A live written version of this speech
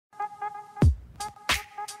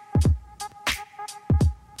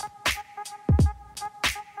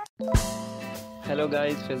Hello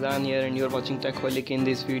guys, Faizan here and you're watching Techolic. In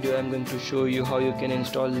this video I'm going to show you how you can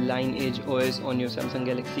install Lineage OS on your Samsung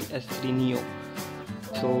Galaxy S3 Neo.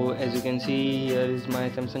 So as you can see, here is my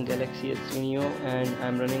Samsung Galaxy S3 Neo and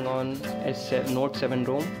I'm running on Note 7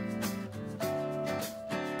 ROM.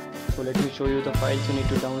 So let me show you the files you need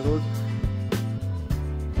to download.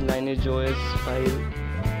 Lineage OS file.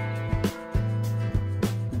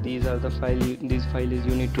 These are the these files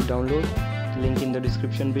you need to download. Link in the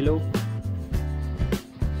description below.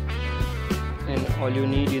 And all you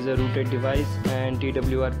need is a rooted device and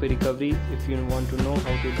TWRP recovery. If you want to know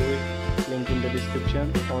how to do it, link in the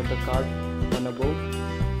description or the card on above.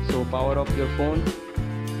 So power off your phone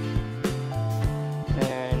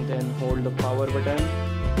and then hold the power button,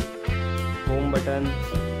 home button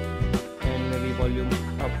and maybe volume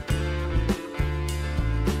up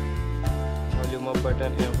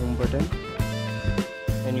button and home button,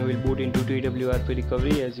 and you will boot into TWRP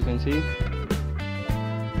recovery as you can see.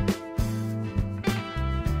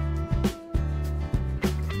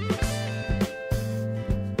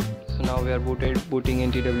 So now we are booting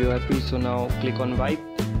in TWRP. So now click on wipe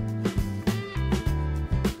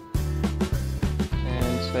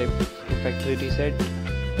and swipe factory reset.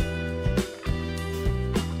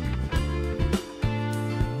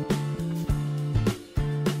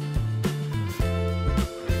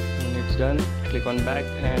 Done. Click on back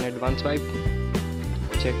and advanced swipe.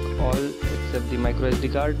 Check all except the micro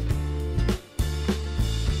SD card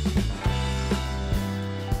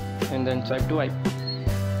and then swipe to wipe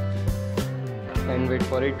and wait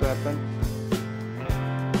for it to happen.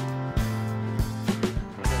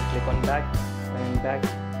 Then click on back and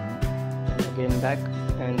again back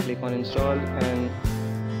and click on install and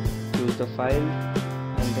choose the file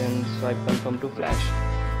and then swipe confirm to flash.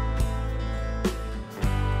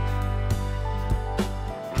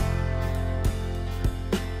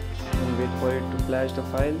 Wait for it to flash the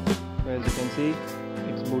file. As you can see,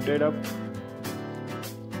 it's booted up.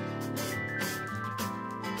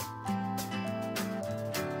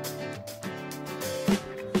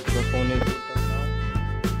 The phone is booted up now.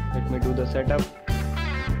 Let me do the setup.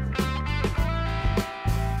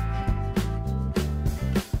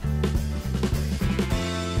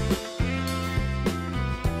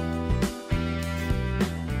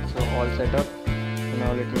 So all set up.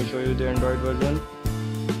 Now let me show you the Android version.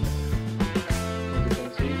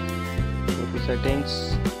 Settings,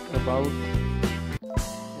 about,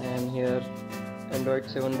 and here Android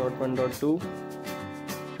 7.1.2.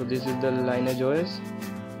 so this is the Lineage OS.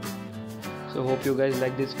 So hope you guys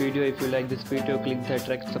like this video. If you like this video, click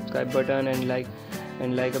that subscribe button and like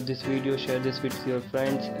up this video, share this with your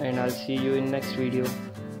friends, and I'll see you in next video.